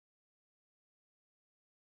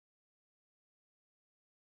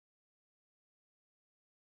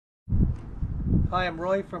Hi, I'm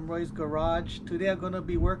Roy from Roy's Garage. Today I'm going to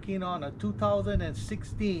be working on a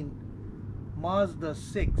 2016 Mazda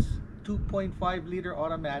 6 2.5 liter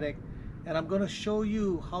automatic, and I'm going to show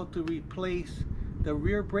you how to replace the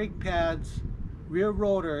rear brake pads, rear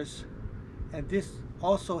rotors, and this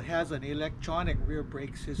also has an electronic rear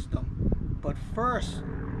brake system. But first,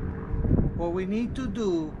 what we need to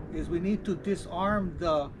do is we need to disarm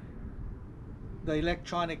the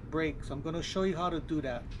electronic brake. So I'm going to show you how to do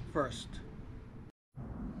that first.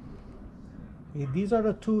 Okay, these are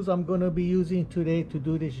the tools I'm going to be using today to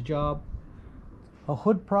do this job. A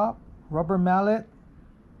hood prop, rubber mallet,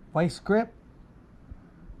 vice grip,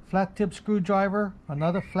 flat tip screwdriver,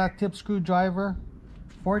 another flat tip screwdriver,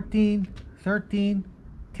 14, 13,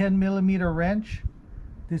 10 millimeter wrench.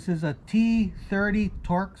 This is a T30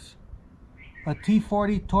 Torx, a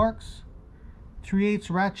T40 Torx, 3/8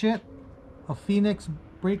 ratchet, a Phoenix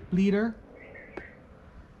brake bleeder,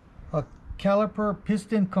 a caliper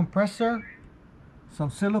piston compressor, some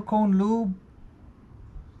silicone lube,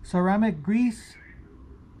 ceramic grease,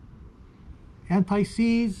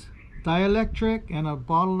 anti-seize, dielectric, and a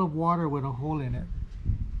bottle of water with a hole in it.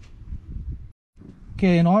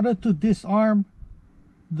 Okay, in order to disarm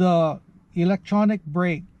the electronic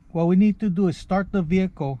brake, what we need to do is start the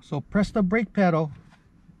vehicle. So press the brake pedal,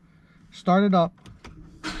 start it up.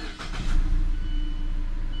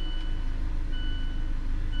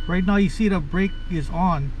 Right now you see the brake is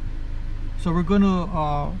on. So we're going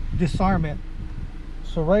to disarm it.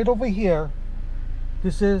 So right over here,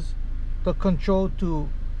 this is the control to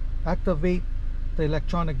activate the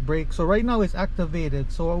electronic brake. So right now it's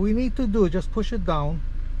activated. So what we need to do is just push it down.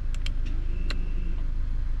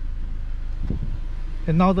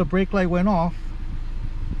 And now the brake light went off.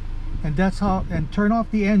 And that's how, and turn off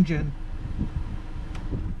the engine.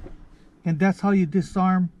 And that's how you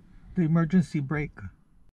disarm the emergency brake.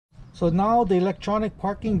 So now the electronic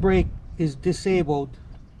parking brake is disabled,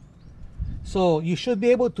 so you should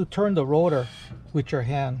be able to turn the rotor with your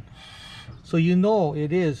hand, so you know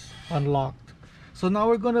it is unlocked. So now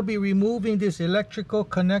we're going to be removing this electrical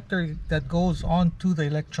connector that goes onto the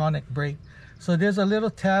electronic brake. So there's a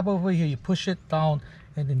little tab over here, you push it down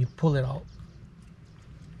and then you pull it out.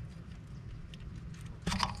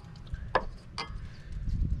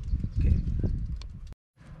 Okay.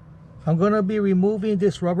 I'm going to be removing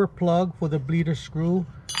this rubber plug for the bleeder screw.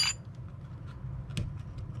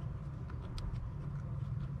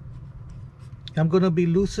 I'm going to be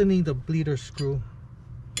loosening the bleeder screw.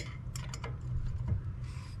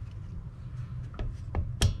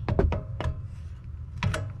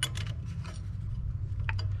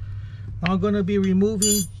 Now I'm going to be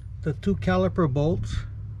removing the two caliper bolts.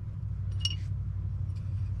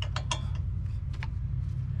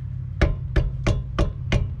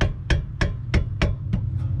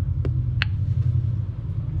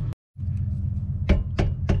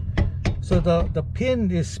 So the pin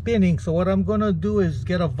is spinning, so what I'm going to do is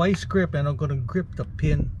get a vice grip and I'm going to grip the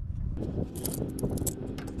pin.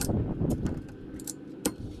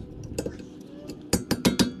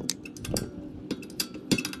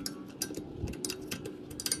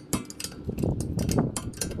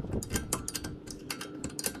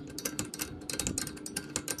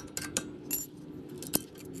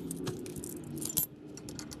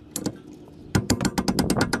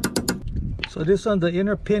 So this one, the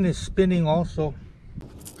inner pin is spinning also.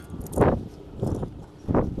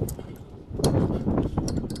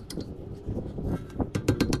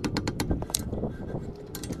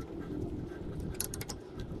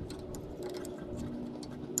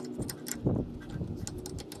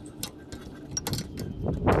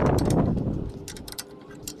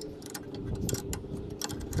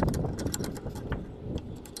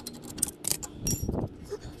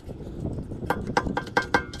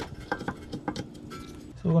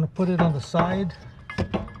 So we're going to put it on the side.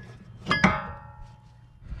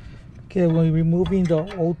 Okay, we're removing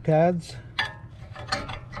the old pads.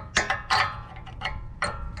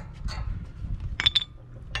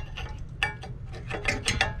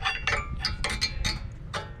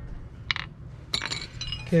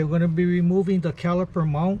 Okay, we're going to be removing the caliper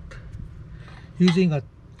mount using a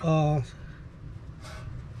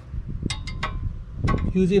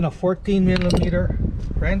 14 millimeter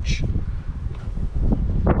wrench.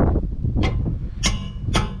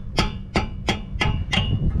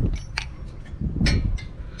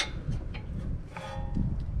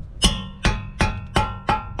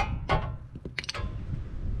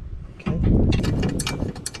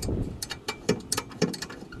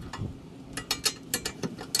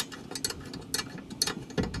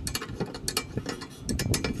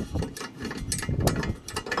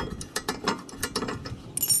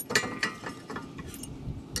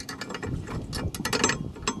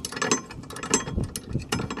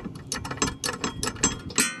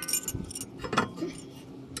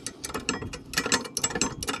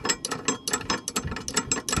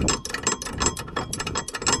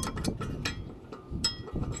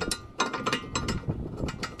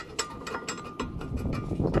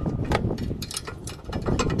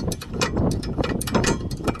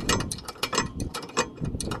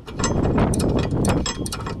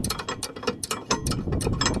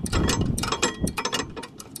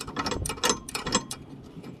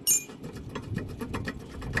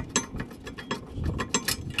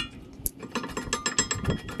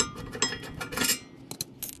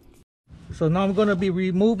 So now I'm going to be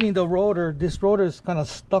removing the rotor. This rotor is kind of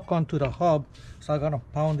stuck onto the hub, so I'm going to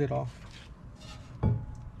pound it off.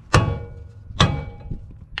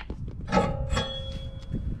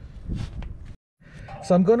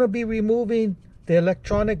 So I'm going to be removing the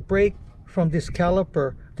electronic brake from this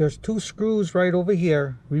caliper. There's 2 screws right over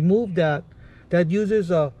here. Remove that. That uses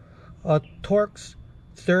a Torx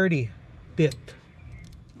 30 bit.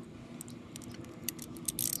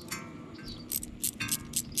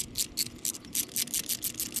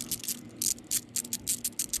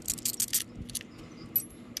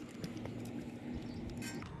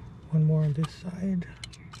 One more on this side.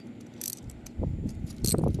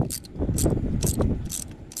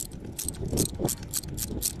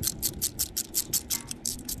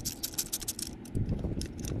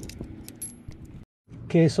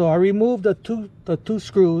 Okay, so I removed the two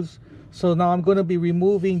screws. So now I'm going to be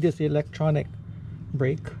removing this electronic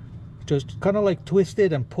brake. Just kind of like twist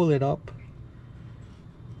it and pull it up.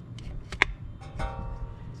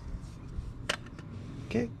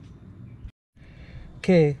 Okay.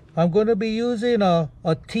 Okay, I'm going to be using a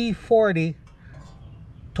T40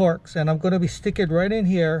 Torx, and I'm going to be sticking it right in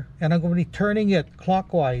here, and I'm going to be turning it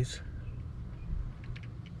clockwise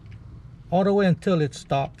all the way until it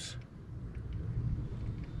stops.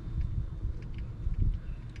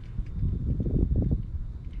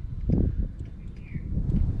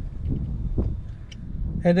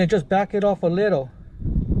 And then just back it off a little,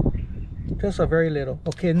 just a very little.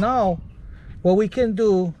 Okay, now what we can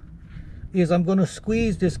do is I'm going to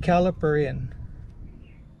squeeze this caliper in.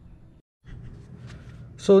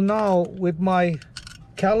 So now with my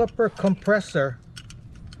caliper compressor,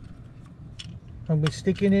 I'm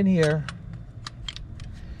sticking in here,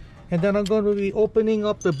 and then I'm going to be opening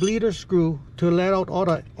up the bleeder screw to let out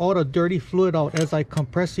all the dirty fluid out as I'm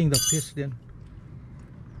compressing the piston.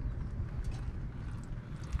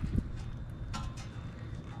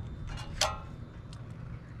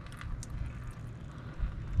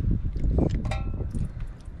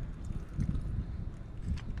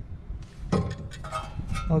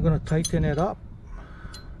 I'm going to tighten it up.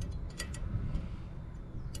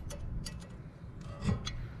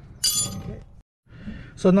 Okay.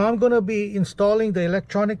 So now I'm going to be installing the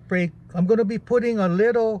electronic brake. I'm going to be putting a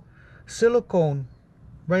little silicone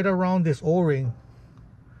right around this O-ring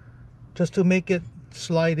just to make it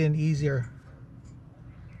slide in easier.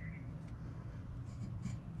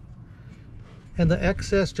 And the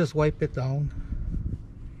excess, just wipe it down.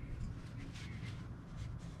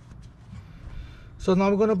 So now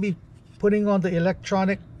I'm going to be putting on the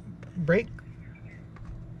electronic brake.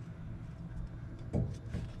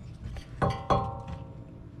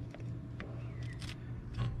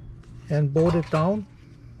 And bolt it down.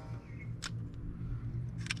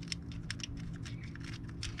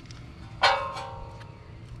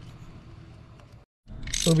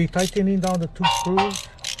 So we'll be tightening down the 2 screws.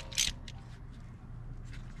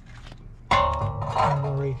 One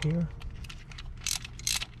more right here.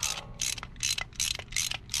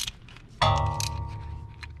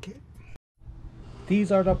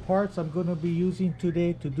 These are the parts I'm going to be using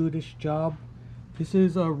today to do this job. This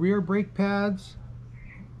is rear brake pads,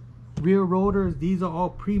 rear rotors. These are all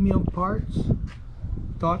premium parts.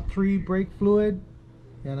 Dot 3 brake fluid,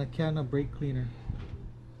 and a can of brake cleaner.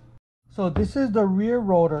 So this is the rear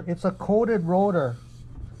rotor. It's a coated rotor.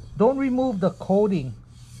 Don't remove the coating.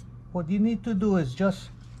 What you need to do is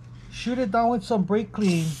just shoot it down with some brake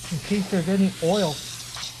clean in case there's any oil,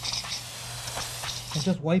 and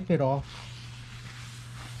just wipe it off.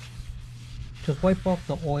 Just wipe off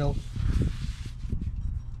the oil.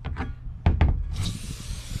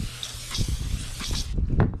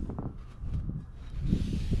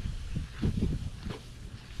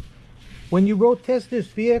 When you road test this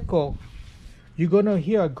vehicle, you're gonna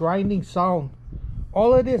hear a grinding sound.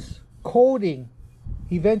 All of this coating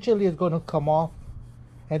eventually is gonna come off,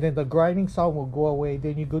 and then the grinding sound will go away.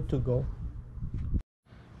 Then you're good to go.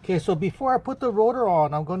 Okay, so before I put the rotor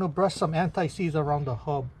on, I'm gonna brush some anti-seize around the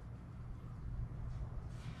hub.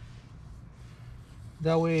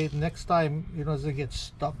 That way next time it doesn't get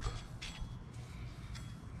stuck.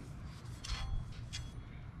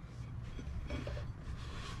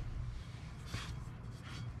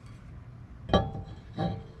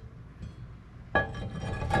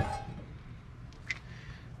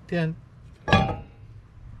 Then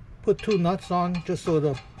put 2 nuts on just so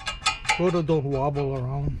the rotor don't wobble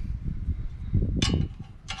around.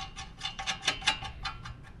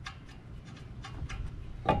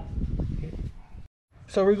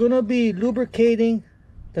 So we're going to be lubricating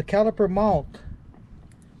the caliper mount.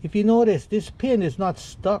 If you notice, this pin is not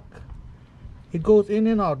stuck. It goes in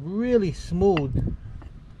and out really smooth.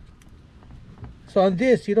 So on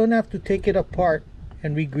this, you don't have to take it apart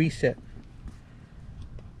and re-grease it.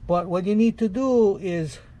 But what you need to do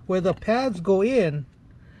is where the pads go in,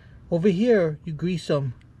 over here, you grease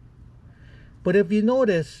them. But if you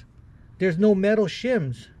notice, there's no metal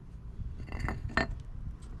shims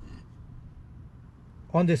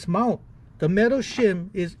on this mount. The metal shim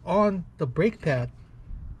is on the brake pad.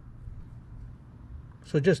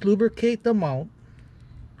 So just lubricate the mount.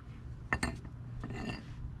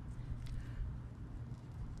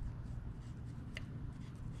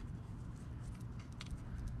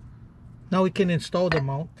 Now we can install the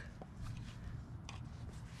mount.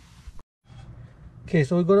 Okay,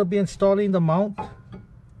 so we're going to be installing the mount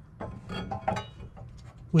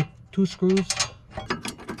with 2 screws.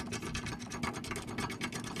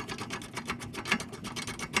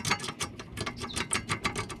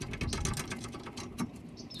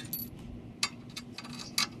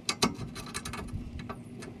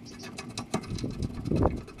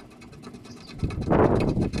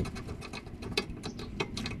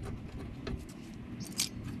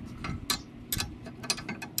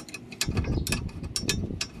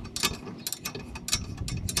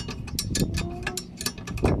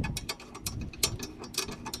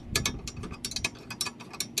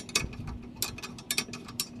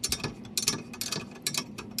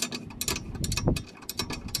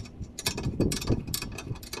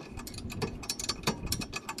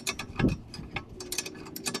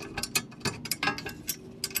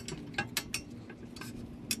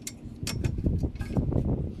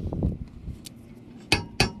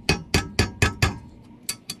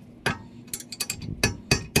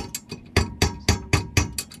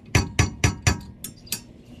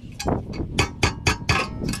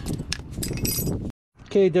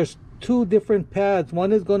 Okay, there's 2 different pads.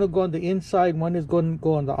 One is going to go on the inside, one is going to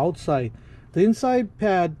go on the outside. The inside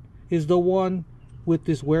pad is the one with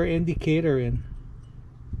this wear indicator in.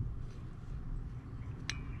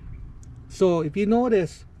 So if you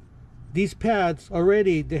notice, these pads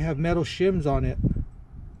already, they have metal shims on it.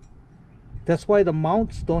 That's why the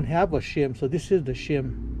mounts don't have a shim. So this is the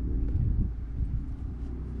shim.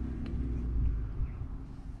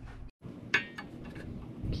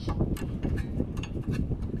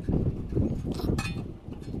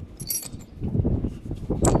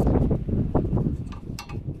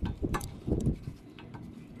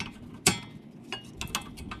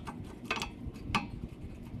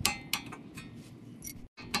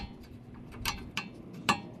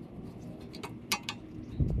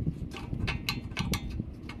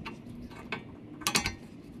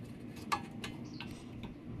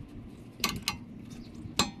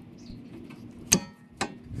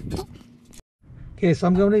 Okay, so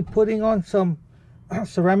I'm going to be putting on some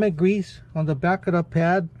ceramic grease on the back of the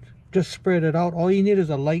pad. Just spread it out. All you need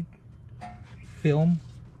is a light film.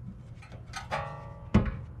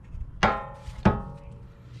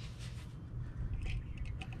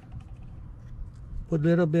 Put a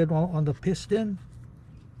little bit on the piston.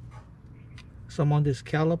 Some on this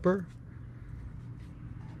caliper.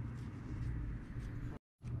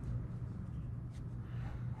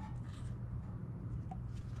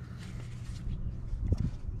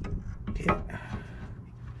 Okay.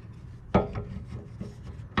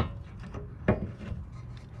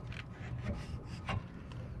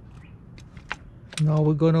 Now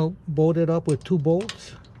we're going to bolt it up with 2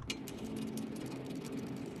 bolts.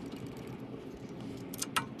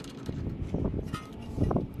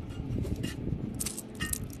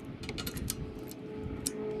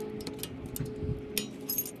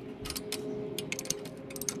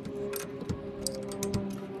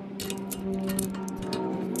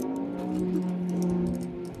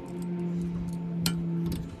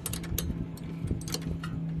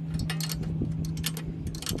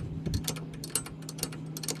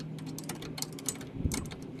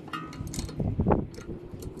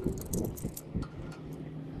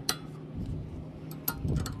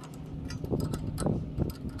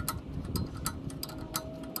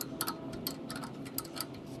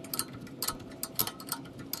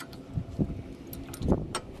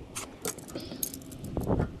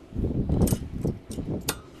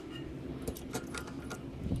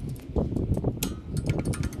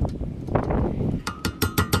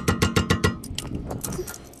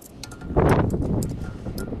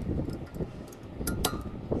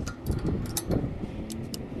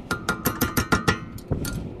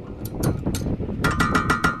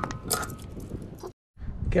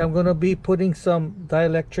 Okay, I'm going to be putting some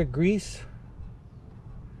dielectric grease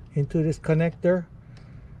into this connector.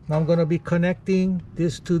 Now I'm going to be connecting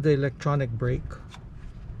this to the electronic brake.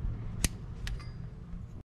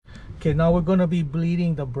 Okay, now we're going to be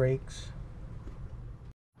bleeding the brakes.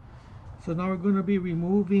 So now we're going to be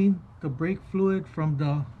removing the brake fluid from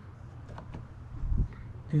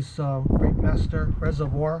this brake master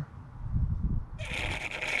reservoir.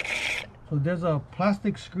 So there's a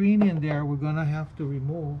plastic screen in there we're going to have to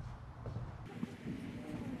remove.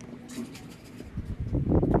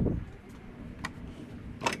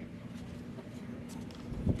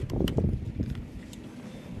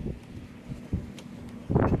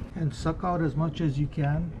 And suck out as much as you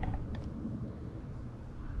can.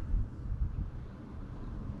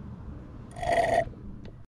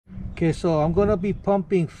 Okay, so I'm going to be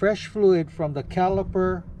pumping fresh fluid from the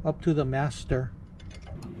caliper up to the master.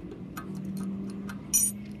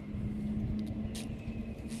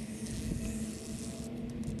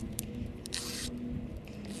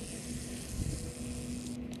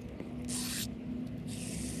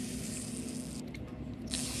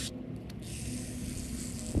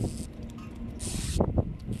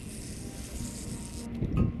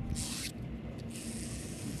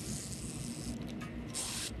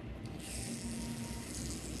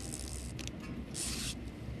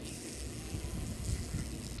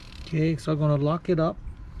 Okay, so I'm going to lock it up.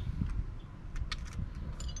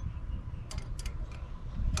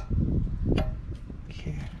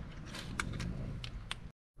 Okay.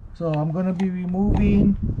 So I'm going to be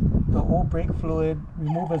removing the old brake fluid.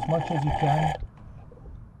 Remove as much as you can.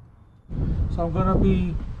 So I'm going to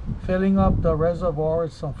be filling up the reservoir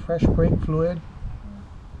with some fresh brake fluid.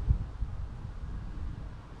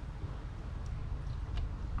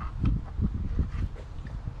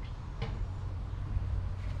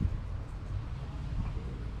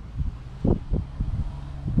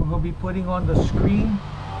 We'll be putting on the screen.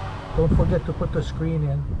 Don't forget to put the screen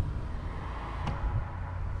in.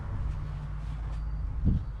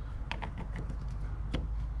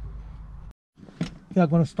 Okay, I'm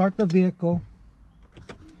going to start the vehicle.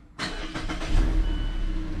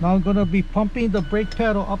 Now I'm going to be pumping the brake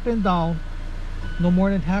pedal up and down, no more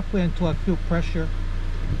than halfway until I feel pressure.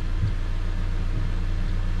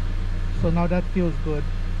 So now that feels good.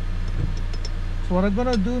 So what I'm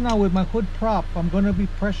going to do now with my hood prop, I'm going to be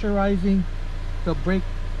pressurizing the brake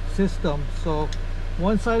system. So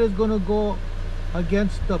one side is going to go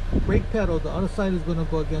against the brake pedal, the other side is going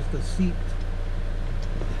to go against the seat.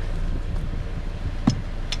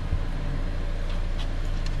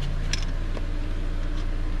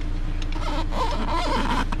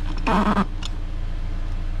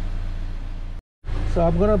 So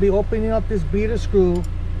I'm going to be opening up this bleeder screw.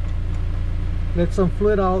 Let some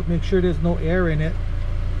fluid out, make sure there's no air in it.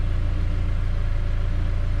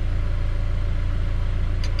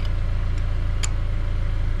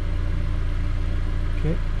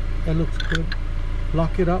 Okay, that looks good.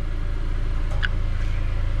 Lock it up.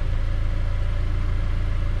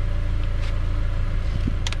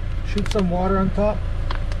 Shoot some water on top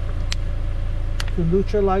to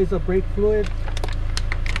neutralize the brake fluid.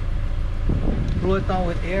 Blow it down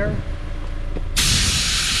with air.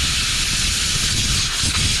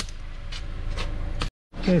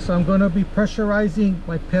 Okay, so I'm going to be pressurizing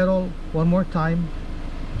my pedal one more time.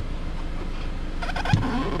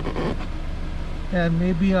 And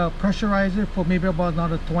maybe pressurize it for maybe about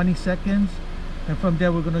another 20 seconds. And from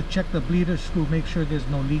there we're going to check the bleeder screw, make sure there's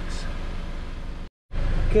no leaks.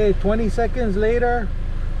 Okay, 20 seconds later.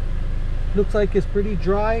 Looks like it's pretty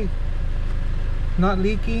dry. Not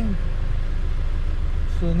leaking.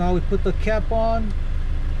 So now we put the cap on.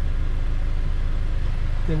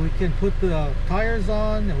 Then we can put the tires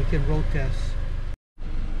on and we can road test.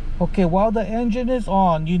 Okay, while the engine is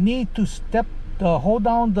on, you need to hold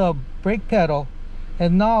down the brake pedal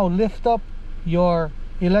and now lift up your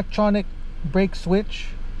electronic brake switch.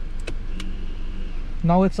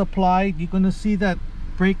 Now it's applied. You're going to see that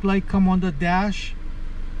brake light come on the dash.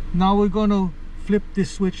 Now we're going to flip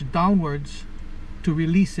this switch downwards to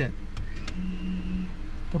release it.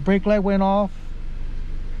 The brake light went off.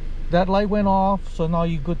 That light went off, so now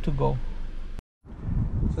you're good to go.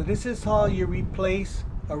 So this is how you replace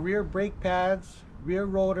a rear brake pads, rear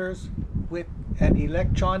rotors with an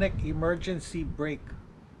electronic emergency brake.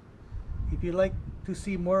 If you'd like to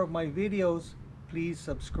see more of my videos, please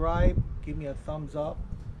subscribe, give me a thumbs up,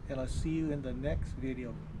 and I'll see you in the next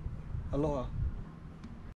video. Aloha.